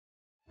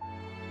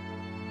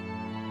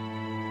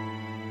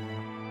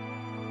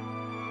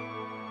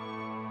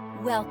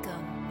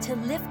Welcome to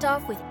Lift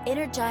Off with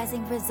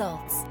Energizing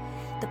Results,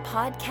 the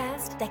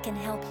podcast that can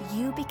help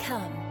you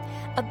become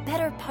a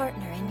better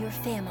partner in your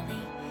family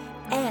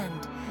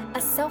and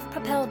a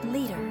self-propelled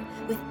leader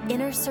with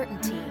inner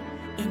certainty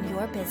in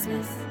your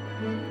business.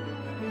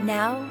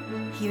 Now,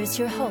 here's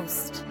your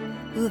host,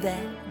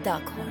 Uwe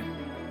Dockhorn.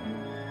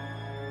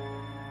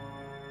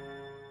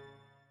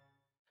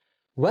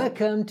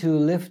 Welcome to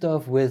Lift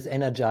Off with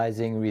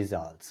Energizing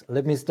Results.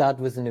 Let me start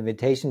with an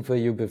invitation for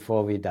you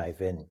before we dive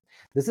in.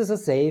 This is a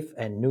safe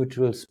and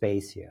neutral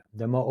space here.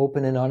 The more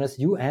open and honest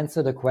you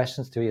answer the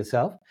questions to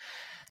yourself,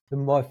 the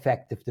more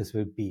effective this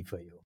will be for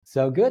you.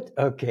 So good?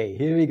 Okay,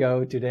 here we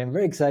go. Today I'm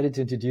very excited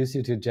to introduce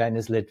you to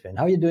Janice Litvin.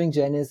 How are you doing,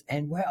 Janice?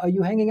 And where are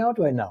you hanging out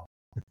right now?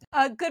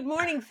 Good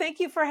morning.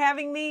 Thank you for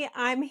having me.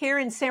 I'm here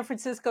in San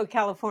Francisco,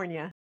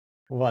 California.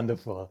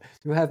 Wonderful.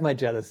 You have my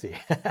jealousy.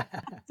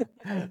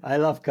 I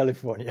love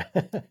California.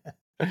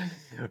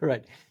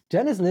 Right.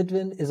 Janice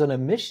Litvin is on a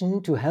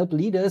mission to help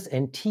leaders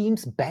and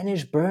teams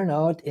banish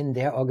burnout in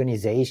their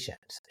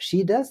organizations.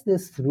 She does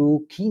this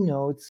through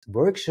keynotes,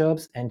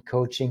 workshops, and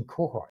coaching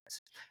cohorts.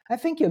 I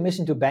think your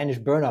mission to banish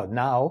burnout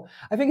now,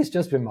 I think it's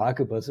just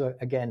remarkable. So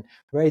again,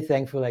 very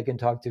thankful I can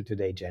talk to you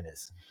today,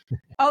 Janice.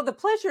 Oh, the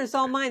pleasure is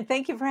all mine.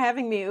 Thank you for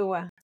having me,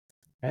 Uwe.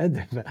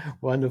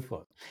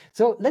 Wonderful.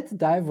 So let's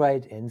dive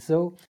right in.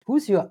 So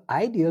who's your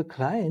ideal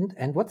client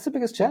and what's the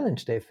biggest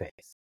challenge they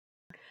face?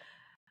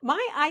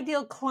 My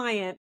ideal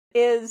client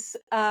is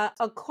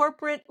a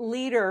corporate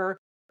leader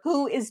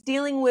who is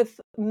dealing with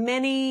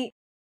many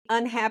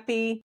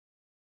unhappy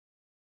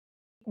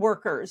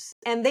workers,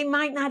 and they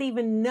might not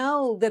even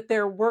know that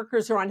their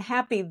workers are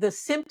unhappy. The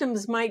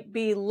symptoms might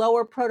be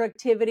lower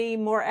productivity,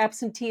 more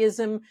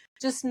absenteeism,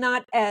 just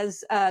not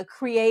as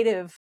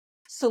creative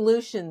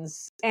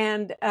solutions.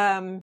 And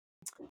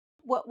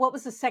what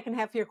was the second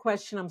half of your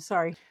question? I'm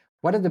sorry.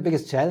 What are the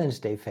biggest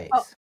challenge they face?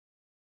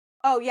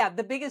 Oh yeah,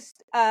 the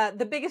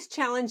biggest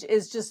challenge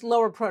is just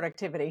lower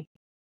productivity.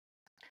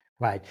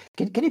 Right.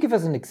 Can you give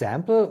us an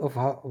example of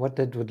what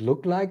that would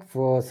look like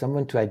for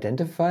someone to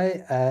identify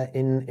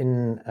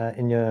in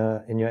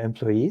your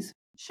employees?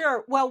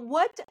 Sure. Well,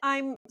 what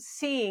I'm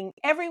seeing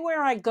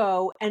everywhere I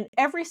go and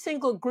every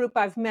single group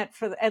I've met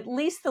for at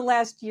least the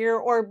last year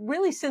or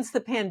really since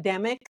the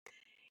pandemic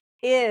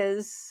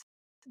is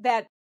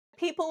that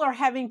people are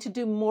having to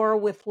do more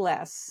with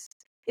less.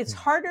 It's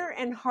harder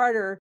and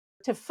harder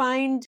to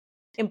find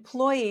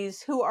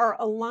employees who are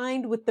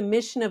aligned with the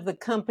mission of the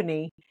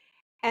company.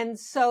 And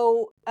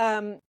so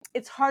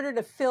it's harder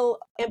to fill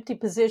empty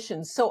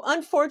positions. So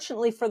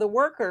unfortunately for the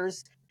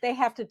workers, they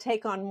have to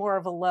take on more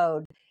of a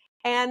load.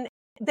 And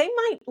they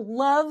might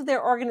love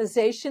their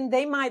organization,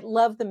 they might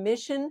love the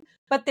mission,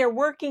 but they're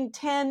working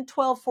 10,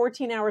 12,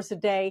 14 hours a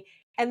day,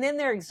 and then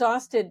they're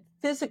exhausted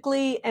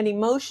physically and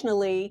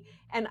emotionally.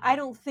 And I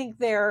don't think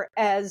they're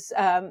as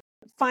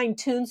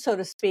fine-tuned, so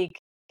to speak,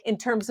 in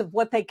terms of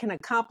what they can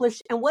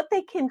accomplish and what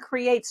they can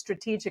create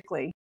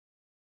strategically.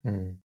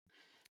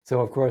 So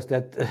of course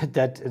that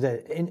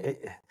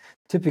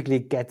typically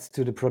gets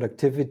to the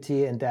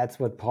productivity, and that's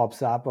what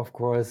pops up, of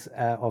course,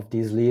 of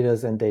these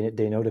leaders, and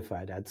they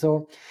notify that.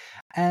 So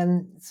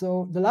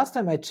the last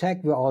time I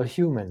checked, we're all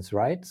humans,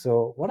 right?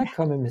 So what are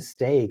common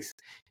mistakes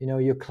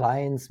your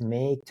clients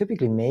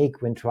typically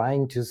make when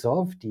trying to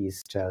solve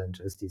these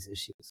challenges, these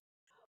issues?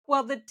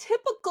 Well, the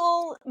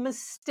typical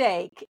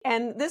mistake,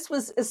 and this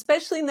was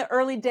especially in the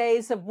early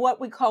days of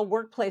what we call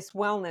workplace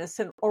wellness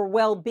or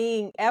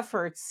well-being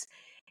efforts,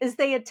 is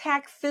they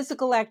attack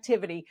physical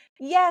activity.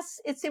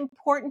 Yes, it's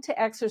important to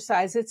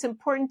exercise. It's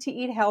important to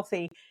eat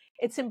healthy.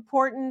 It's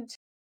important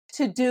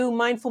to do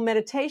mindful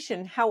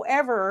meditation.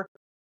 However,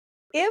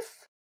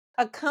 if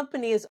a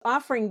company is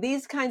offering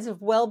these kinds of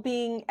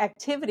well-being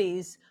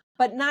activities,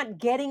 but not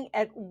getting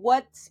at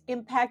what's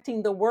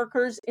impacting the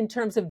workers in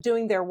terms of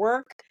doing their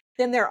work,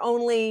 then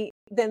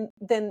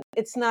then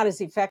it's not as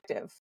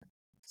effective.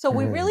 So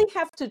we really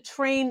have to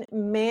train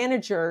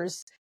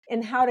managers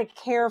in how to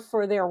care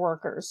for their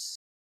workers.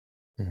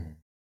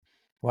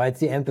 Well, it's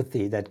the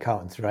empathy that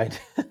counts, right?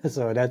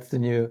 So that's the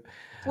new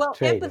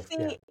trait.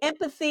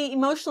 Empathy,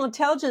 emotional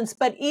intelligence,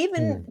 but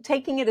even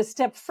taking it a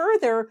step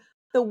further,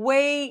 the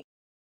way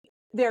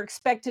they're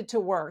expected to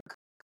work,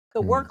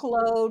 the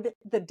workload,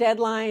 the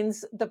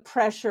deadlines, the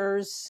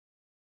pressures,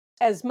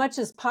 as much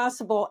as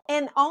possible,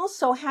 and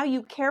also how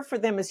you care for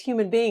them as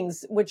human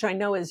beings, which I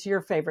know is your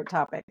favorite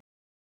topic.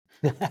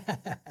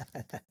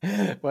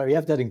 Well, we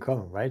have that in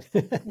common, right?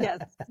 Yes.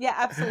 Yeah,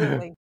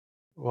 absolutely.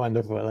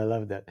 Wonderful. I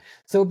love that.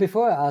 So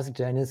before I ask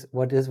Janice,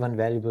 what is one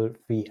valuable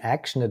free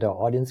action that our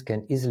audience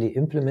can easily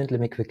implement? Let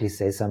me quickly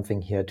say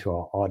something here to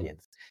our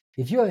audience.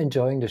 If you are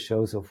enjoying the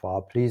show so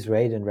far, please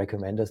rate and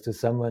recommend us to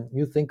someone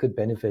you think could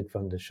benefit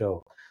from the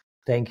show.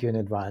 Thank you in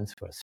advance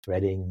for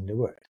spreading the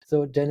word.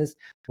 So Janice,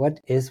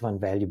 what is one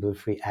valuable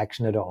free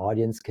action that our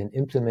audience can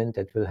implement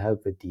that will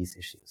help with these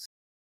issues?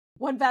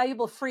 One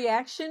valuable free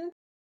action?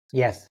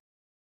 Yes.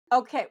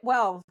 Okay,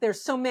 well,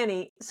 there's so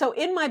many. So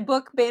in my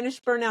book,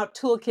 Banish Burnout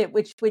Toolkit,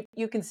 which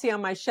you can see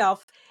on my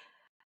shelf,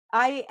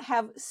 I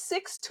have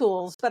 6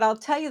 tools, but I'll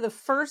tell you the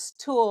first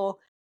tool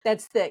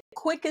that's the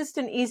quickest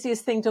and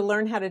easiest thing to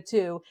learn how to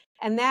do,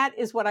 and that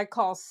is what I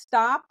call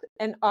stop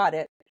and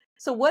audit.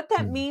 So what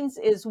that Mm, means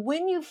is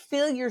when you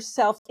feel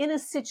yourself in a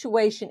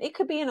situation, it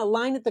could be in a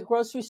line at the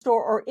grocery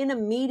store or in a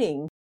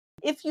meeting.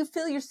 If you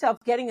feel yourself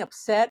getting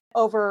upset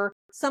over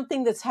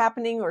something that's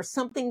happening or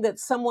something that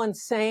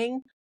someone's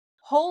saying,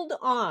 hold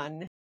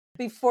on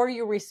before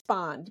you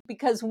respond,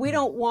 because we mm,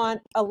 don't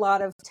want a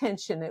lot of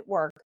tension at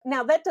work.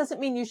 Now, that doesn't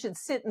mean you should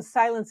sit in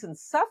silence and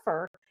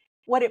suffer.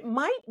 What it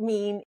might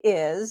mean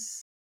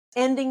is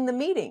ending the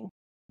meeting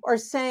or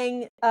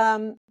saying,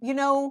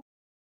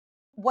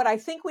 what I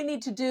think we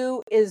need to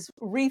do is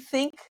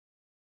rethink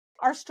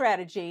our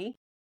strategy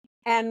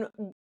and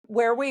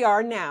where we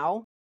are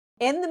now,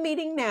 end the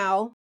meeting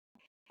now,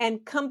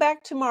 and come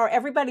back tomorrow.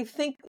 Everybody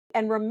think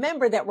and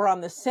remember that we're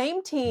on the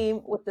same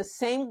team with the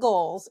same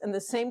goals and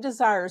the same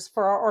desires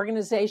for our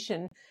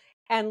organization.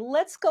 And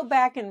let's go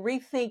back and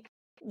rethink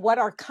what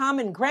our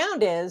common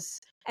ground is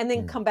and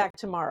then mm. come back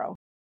tomorrow.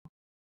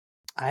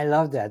 I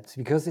love that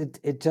because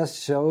it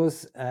just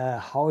shows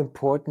how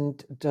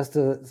important just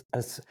a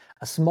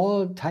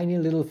small, tiny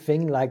little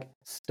thing like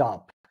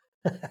stop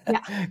Yeah.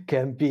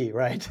 can be,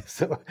 right?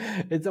 So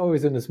it's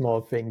always in the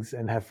small things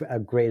and have a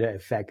greater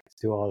effect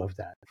to all of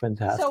that. So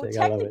Fantastic.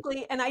 I love it.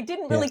 technically, and I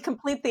didn't Yeah, really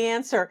complete the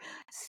answer,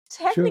 sure.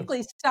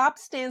 technically, stop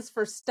stands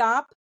for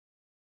stop,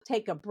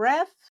 take a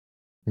breath,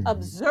 Mhm.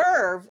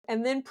 observe,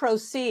 and then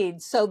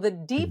proceed. So the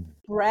deep Mm,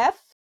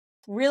 breath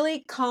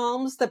really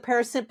calms the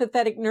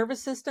parasympathetic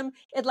nervous system.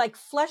 It like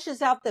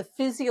flushes out the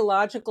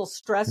physiological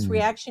stress mm,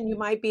 reaction you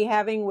might be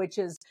having, which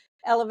is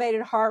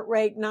elevated heart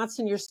rate, knots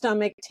in your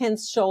stomach,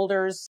 tense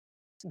shoulders,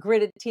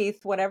 gritted teeth,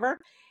 whatever.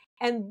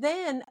 And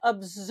then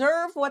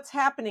observe what's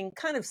happening.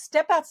 Kind of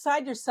step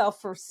outside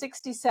yourself for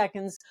 60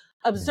 seconds,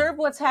 mm. observe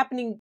what's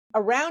happening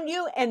around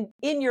you and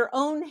in your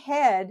own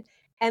head,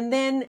 and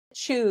then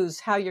choose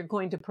how you're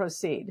going to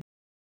proceed.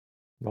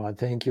 Well,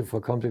 thank you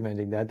for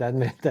complimenting that.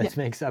 Yeah. That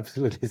makes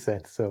absolutely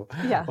sense. So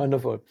Yeah.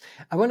 wonderful.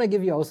 I want to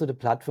give you also the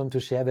platform to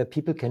share where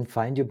people can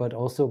find you, but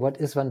also what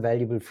is one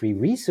valuable free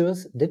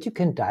resource that you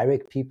can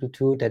direct people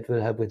to that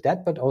will help with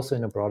that, but also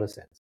in a broader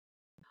sense.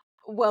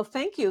 Well,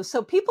 thank you.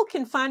 So people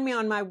can find me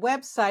on my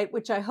website,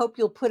 which I hope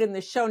you'll put in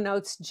the show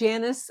notes,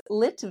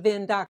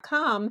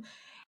 janicelitvin.com.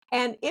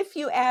 And if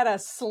you add a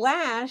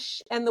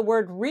slash and the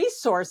word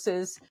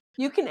resources,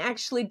 you can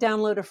actually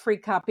download a free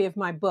copy of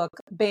my book,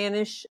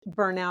 Banish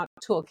Burnout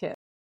Toolkit.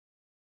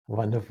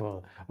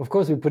 Wonderful. Of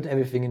course, we put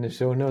everything in the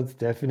show notes.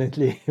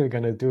 Definitely, we're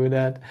going to do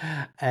that.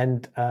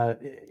 And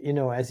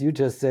as you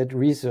just said,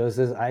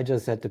 resources. I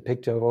just had the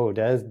picture of, oh,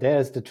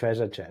 there's the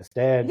treasure chest.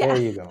 There Yeah.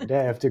 you go.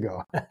 There you have to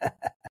go.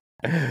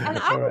 And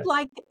All right.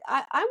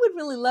 I would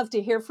really love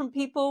to hear from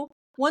people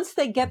once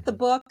they get the Mhm.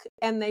 book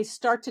and they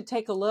start to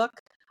take a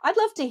look. I'd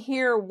love to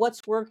hear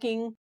what's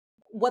working,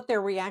 what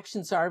their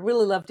reactions are. I'd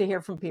really love to hear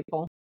from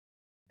people.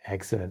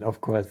 Excellent.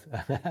 Of course,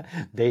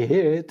 they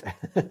hear it,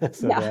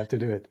 so they Yeah. have to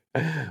do it.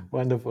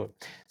 Wonderful.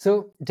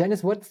 So,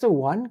 Janice, what's the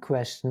one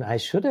question I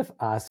should have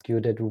asked you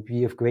that would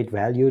be of great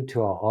value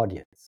to our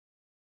audience?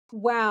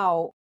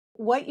 Wow.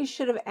 What you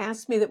should have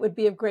asked me that would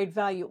be of great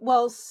value.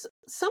 Well,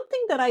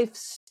 something that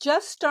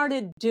just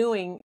started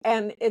doing,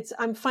 and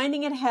I'm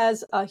finding it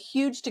has a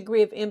huge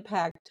degree of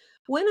impact.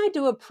 When I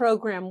do a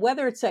program,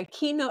 whether it's a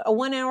keynote, a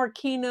 1 hour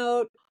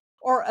keynote,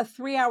 or a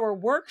 3 hour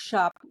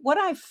workshop, what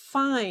I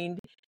find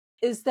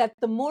is that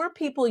the more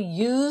people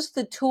use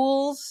the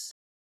tools,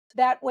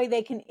 that way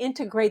they can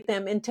integrate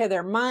them into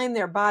their mind,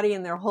 their body,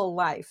 and their whole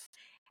life.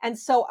 And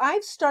so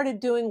I've started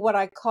doing what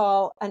I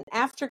call an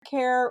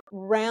aftercare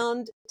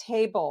round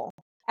table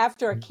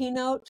after a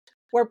keynote,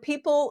 where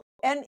people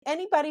and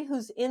anybody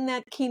who's in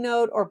that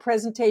keynote or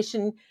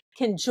presentation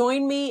can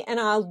join me, and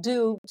I'll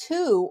do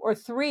 2 or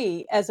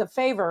 3 as a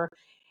favor.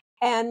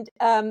 And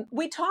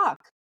we talk.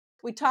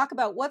 We talk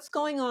about what's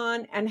going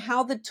on and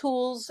how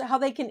how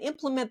they can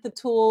implement the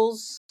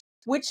tools,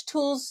 which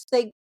tools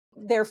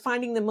they're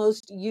finding the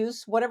most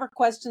use, whatever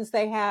questions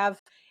they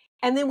have.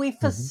 And then we Mhm.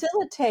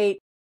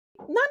 facilitate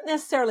not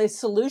necessarily a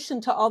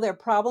solution to all their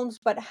problems,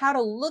 but how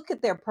to look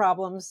at their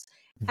problems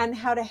and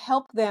how to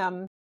help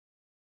them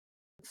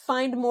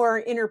find more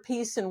inner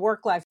peace and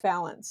work-life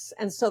balance.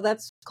 And so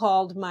that's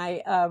called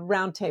my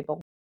roundtable.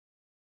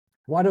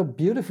 What a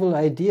beautiful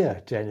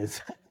idea,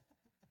 Janice.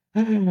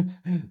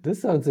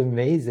 This sounds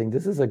amazing.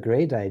 This is a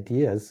great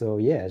idea. So,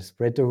 yeah,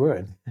 spread the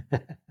word.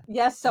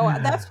 Yes, so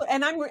that's what,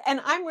 and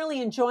I'm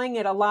really enjoying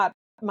it a lot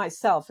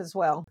myself as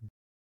well.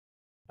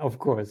 Of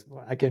course,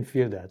 I can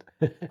feel that.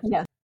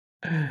 Yeah.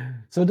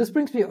 So this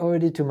brings me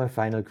already to my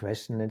final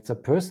question. It's a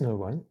personal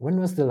one. When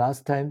was the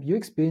last time you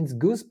experienced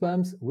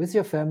goosebumps with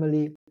your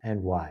family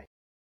and why?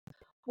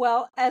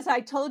 Well, as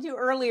I told you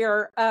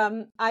earlier,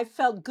 I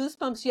felt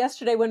goosebumps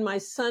yesterday when my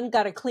son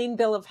got a clean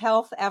bill of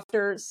health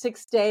after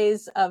 6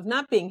 days of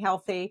not being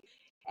healthy.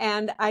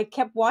 And I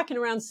kept walking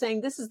around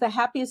saying, "This is the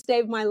happiest day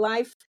of my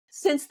life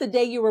since the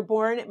day you were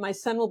born." My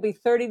son will be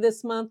 30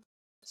 this month.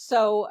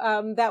 So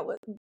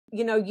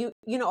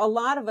a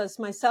lot of us,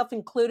 myself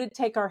included,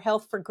 take our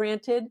health for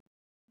granted.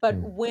 But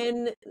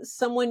when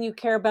someone you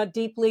care about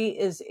deeply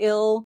is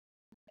ill,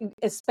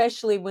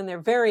 especially when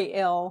they're very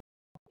ill,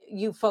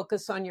 you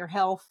focus on your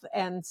health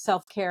and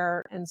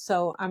self-care. And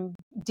so I'm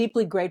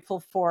deeply grateful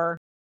for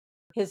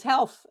his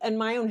health and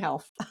my own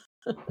health.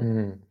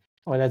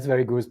 Oh, that's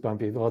very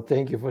goosebumpy. Well,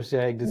 thank you for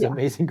sharing this Yeah.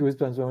 amazing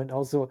goosebumps moment.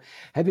 Also,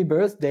 happy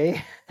birthday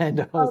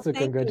and also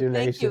Thank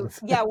congratulations.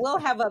 you. Yeah, we'll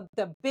have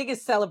the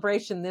biggest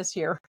celebration this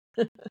year.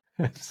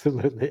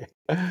 Absolutely.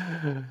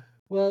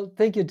 Well,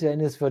 thank you,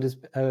 Janice, for this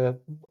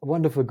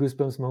wonderful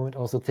goosebumps moment.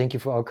 Also, thank you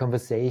for our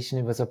conversation.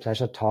 It was a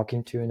pleasure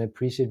talking to you, and I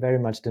appreciate very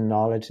much the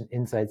knowledge and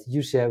insights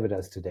you share with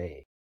us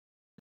today.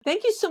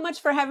 Thank you so much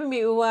for having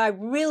me. Well, I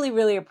really,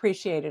 really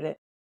appreciated it.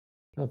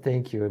 Oh,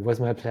 thank you. It was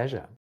my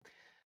pleasure.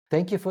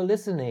 Thank you for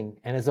listening.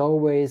 And as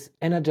always,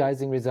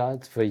 energizing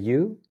results for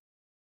you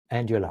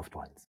and your loved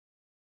ones.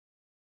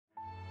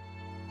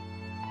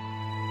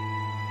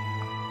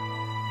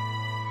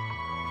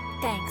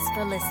 Thanks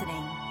for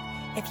listening.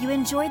 If you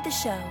enjoyed the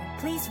show,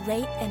 please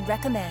rate and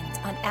recommend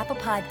on Apple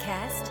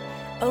Podcast,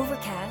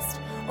 Overcast,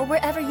 or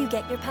wherever you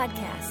get your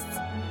podcasts.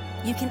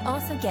 You can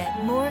also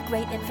get more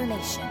great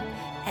information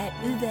at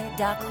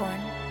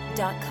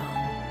uvedockhorn.com.